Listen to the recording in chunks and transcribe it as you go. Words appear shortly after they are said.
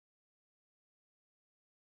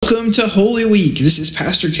Welcome to Holy Week. This is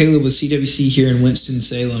Pastor Caleb with CWC here in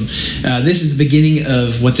Winston-Salem. This is the beginning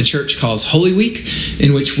of what the church calls Holy Week,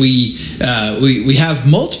 in which we have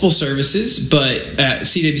multiple services, but at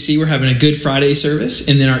CWC we're having a Good Friday service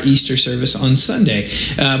and then our Easter service on Sunday.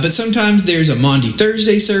 But sometimes there's a Maundy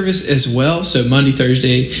Thursday service as well. So Maundy,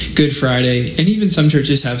 Thursday, Good Friday, and even some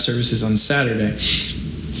churches have services on Saturday.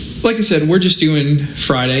 Like I said, we're just doing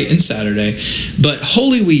Friday and Saturday, but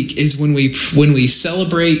Holy Week is when we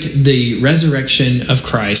celebrate the resurrection of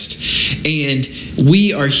Christ, and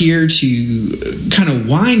we are here to kind of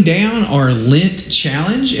wind down our Lent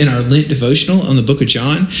challenge and our Lent devotional on the book of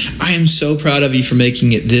John. I am so proud of you for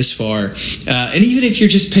making it this far, and even if you're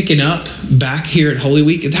just picking up back here at Holy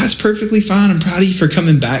Week, that's perfectly fine. I'm proud of you for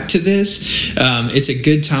coming back to this. It's a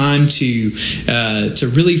good time to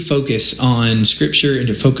really focus on Scripture and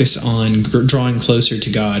to focus on drawing closer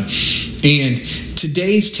to God. And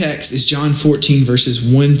today's text is John 14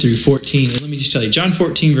 verses 1 through 14. And let me just tell you, John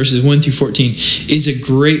 14 verses 1 through 14 is a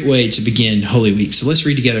great way to begin Holy Week. So let's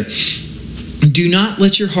read together. Do not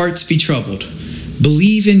let your hearts be troubled.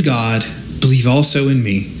 Believe in God. Believe also in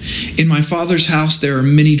me. In my Father's house there are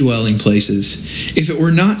many dwelling places. If it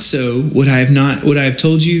were not so, would I have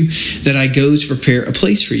told you that I go to prepare a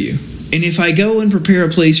place for you? And if I go and prepare a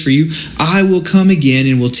place for you, I will come again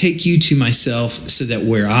and will take you to myself, so that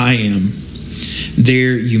where I am,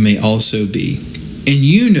 there you may also be. And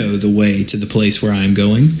you know the way to the place where I am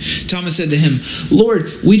going. Thomas said to him,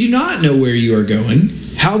 Lord, we do not know where you are going.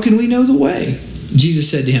 How can we know the way?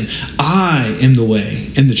 Jesus said to him, I am the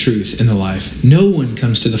way and the truth and the life. No one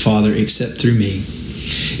comes to the Father except through me.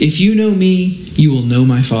 If you know me, you will know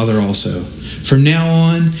my Father also. From now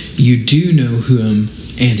on, you do know him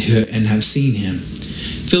and have seen him.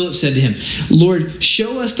 Philip said to him, Lord,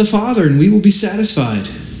 show us the Father, and we will be satisfied.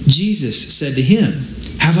 Jesus said to him,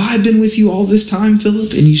 Have I been with you all this time,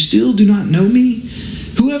 Philip, and you still do not know me?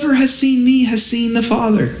 Whoever has seen me has seen the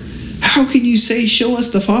Father. How can you say, Show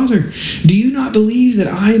us the Father? Do you not believe that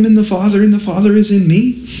I am in the Father and the Father is in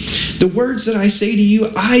me? The words that I say to you,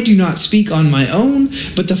 I do not speak on my own,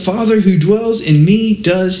 but the Father who dwells in me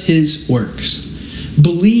does his works.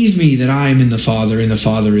 Believe me that I am in the Father and the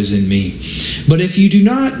Father is in me. But if you do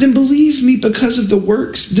not, then believe me because of the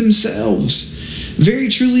works themselves. Very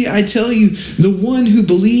truly I tell you, the one who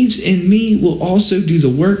believes in me will also do the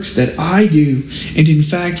works that I do, and in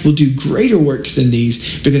fact will do greater works than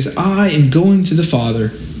these, because I am going to the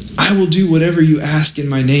Father. I will do whatever you ask in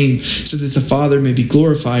my name, so that the Father may be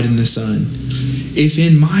glorified in the Son. If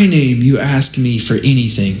in my name you ask me for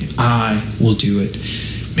anything, I will do it.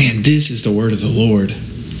 Man, this is the word of the Lord.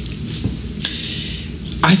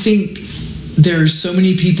 I think there are so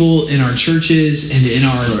many people in our churches and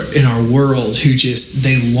in our world who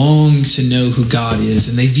they long to know who God is,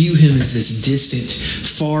 and they view him as this distant,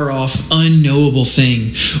 far off, unknowable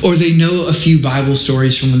thing. Or they know a few Bible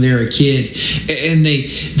stories from when they were a kid, and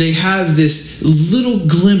they have this little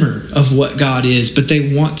glimmer of what God is, but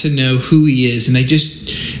they want to know who he is, and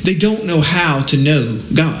they don't know how to know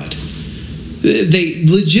God.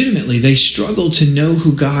 They struggle to know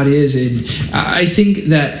who God is, and I think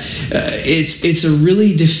that it's a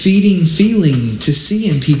really defeating feeling to see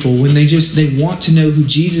in people when they want to know who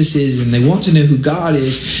Jesus is and they want to know who God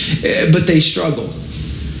is, but they struggle.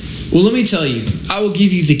 Well, let me tell you, I will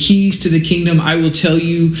give you the keys to the kingdom. I will tell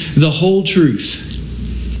you the whole truth.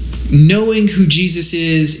 Knowing who Jesus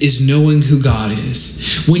is knowing who God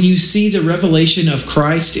is. When you see the revelation of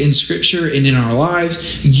Christ in Scripture and in our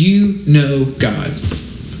lives, you know God.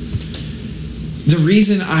 The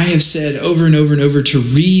reason I have said over and over and over to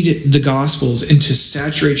read the Gospels and to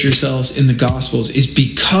saturate yourselves in the Gospels is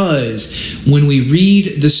because when we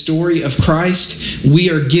read the story of Christ, we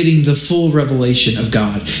are getting the full revelation of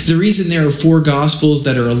God. The reason there are 4 Gospels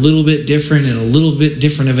that are a little bit different and a little bit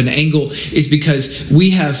different of an angle is because we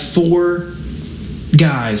have 4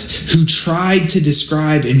 guys who tried to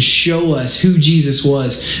describe and show us who Jesus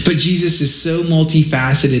was, but Jesus is so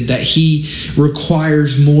multifaceted that he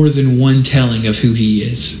requires more than one telling of who he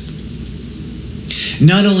is.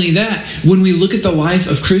 Not only that, when we look at the life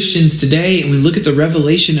of Christians today and we look at the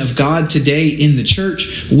revelation of God today in the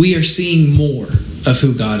church, we are seeing more of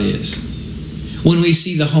who God is. When we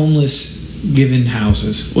see the homeless given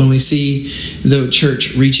houses, when we see the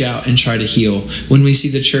church reach out and try to heal, when we see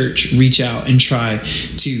the church reach out and try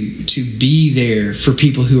to be there for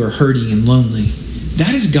people who are hurting and lonely,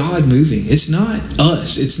 that is God moving. It's not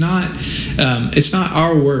us. It's not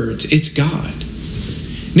our words. It's God.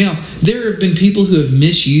 Now, there have been people who have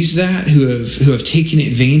misused that, who have taken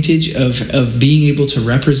advantage of being able to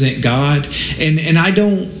represent God, and I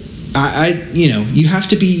don't you have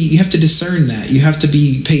to discern that. You have to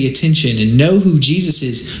pay attention and know who Jesus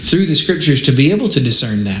is through the scriptures to be able to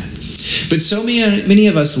discern that. But so many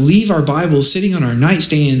of us leave our Bibles sitting on our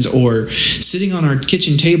nightstands or sitting on our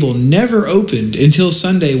kitchen table, never opened until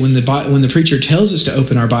Sunday when the preacher tells us to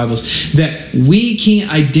open our Bibles, that we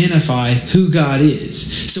can't identify who God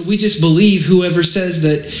is. So we just believe whoever says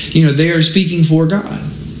that, they are speaking for God.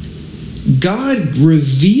 God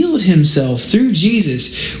revealed himself through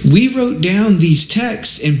Jesus. We wrote down these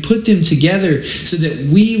texts and put them together so that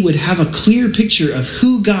we would have a clear picture of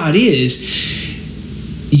who God is.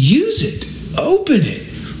 Use it. Open it.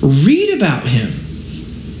 Read about him.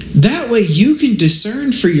 That way you can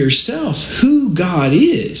discern for yourself who God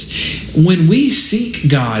is. When we seek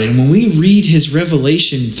God and when we read his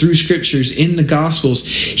revelation through scriptures in the Gospels,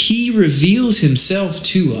 he reveals himself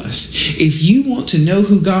to us. If you want to know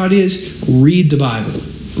who God is, read the Bible.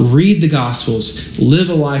 Read the Gospels. Live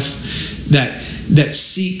a life that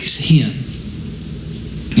seeks him,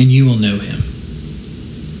 and you will know him.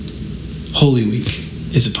 Holy Week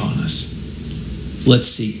is upon us. Let's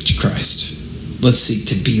seek Christ. Let's seek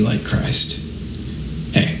to be like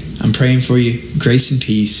Christ. Hey, I'm praying for you. Grace and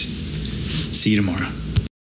peace. See you tomorrow.